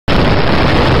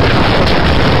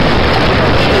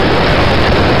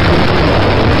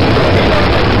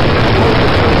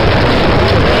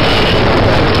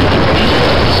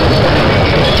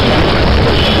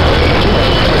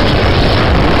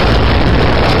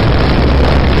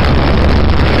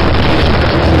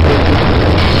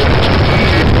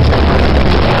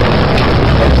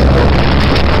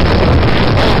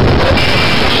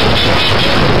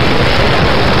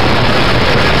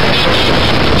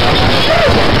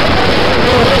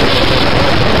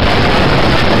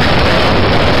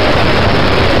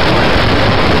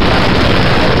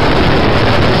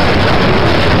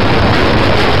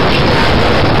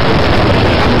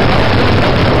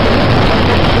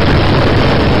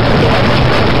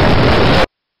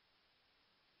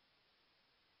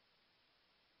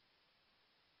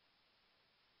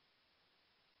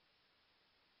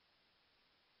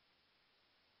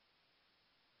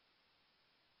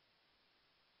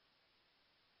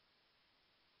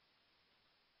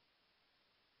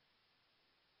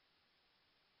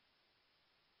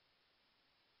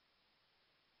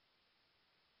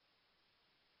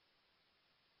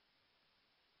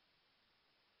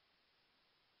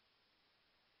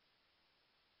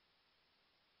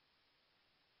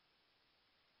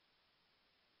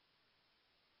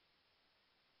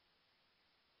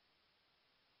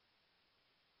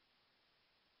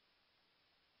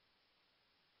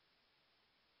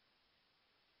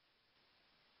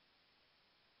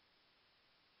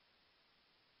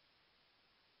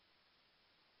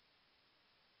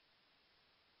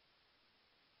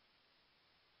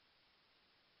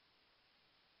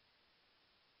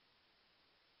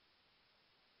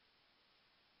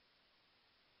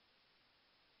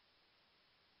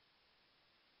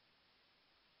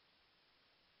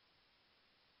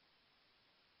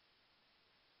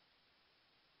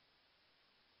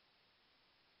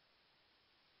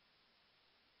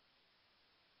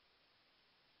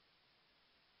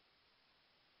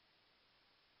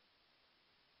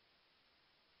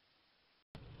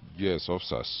Yes,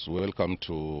 officers, welcome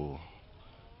to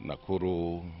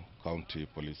Nakuru County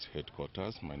Police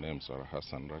Headquarters. My name is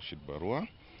Hassan Barua.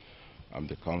 I'm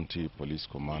the County Police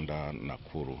Commander,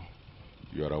 Nakuru.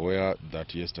 You are aware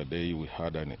that yesterday we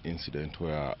had an incident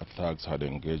where thugs had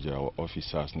engaged our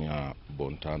officers near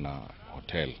Bontana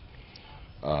Hotel.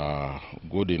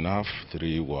 Good enough,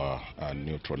 3 were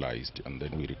neutralized, and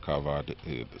then we recovered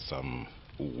some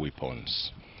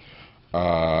weapons.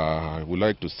 I would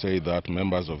like to say that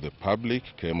members of the public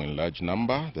came in large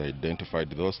number. They identified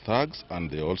those thugs, and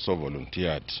they also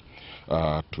volunteered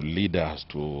to lead us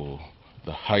to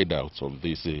the hideouts of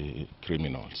these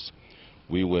criminals.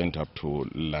 We went up to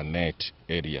Lanet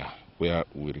area where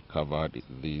we recovered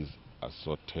these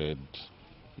assorted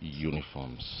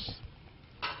uniforms.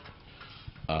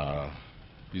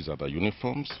 These are the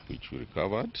uniforms which we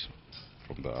recovered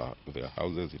from their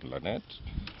houses in Lanet.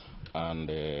 And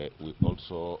we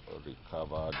also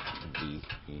recovered these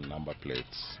number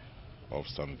plates of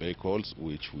some vehicles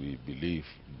which we believe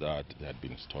that they had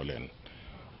been stolen.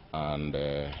 And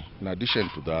in addition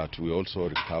to that, we also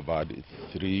recovered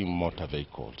 3 motor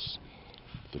vehicles.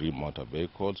 3 motor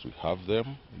vehicles, we have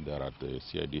them. They're at the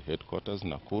CID headquarters,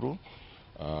 Nakuru.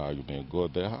 You may go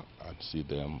there and see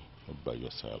them by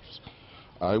yourselves.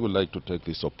 I would like to take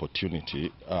this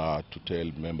opportunity to tell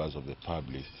members of the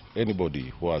public,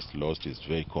 anybody who has lost his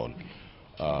vehicle,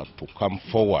 to come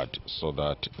forward so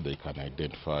that they can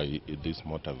identify these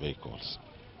motor vehicles.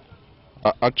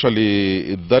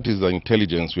 Actually, that is the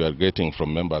intelligence we are getting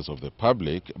from members of the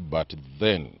public, but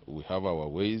then we have our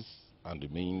ways and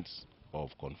means of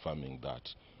confirming that.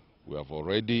 We have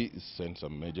already sent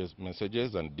some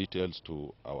messages and details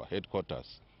to our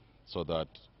headquarters so that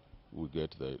we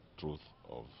get the truth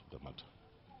of the matter.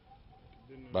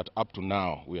 But up to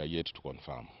now, we are yet to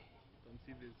confirm. Can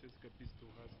see the cesca pistol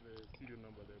has the serial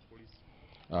number, the police.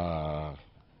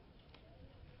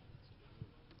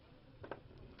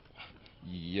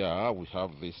 Yeah, we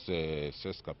have this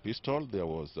cesca pistol. There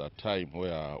was a time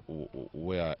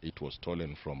where it was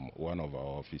stolen from one of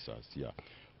our officers. Yeah,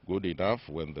 good enough.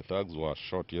 When the thugs were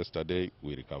shot yesterday,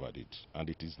 we recovered it, and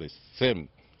it is the same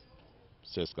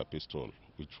cesca pistol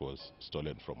which was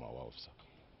stolen from our officer.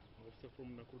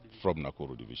 From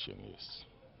Nakuru Division, yes.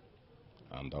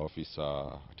 And the officer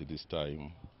at this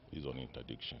time is on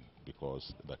interdiction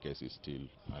because the case is still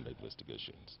under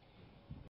investigations.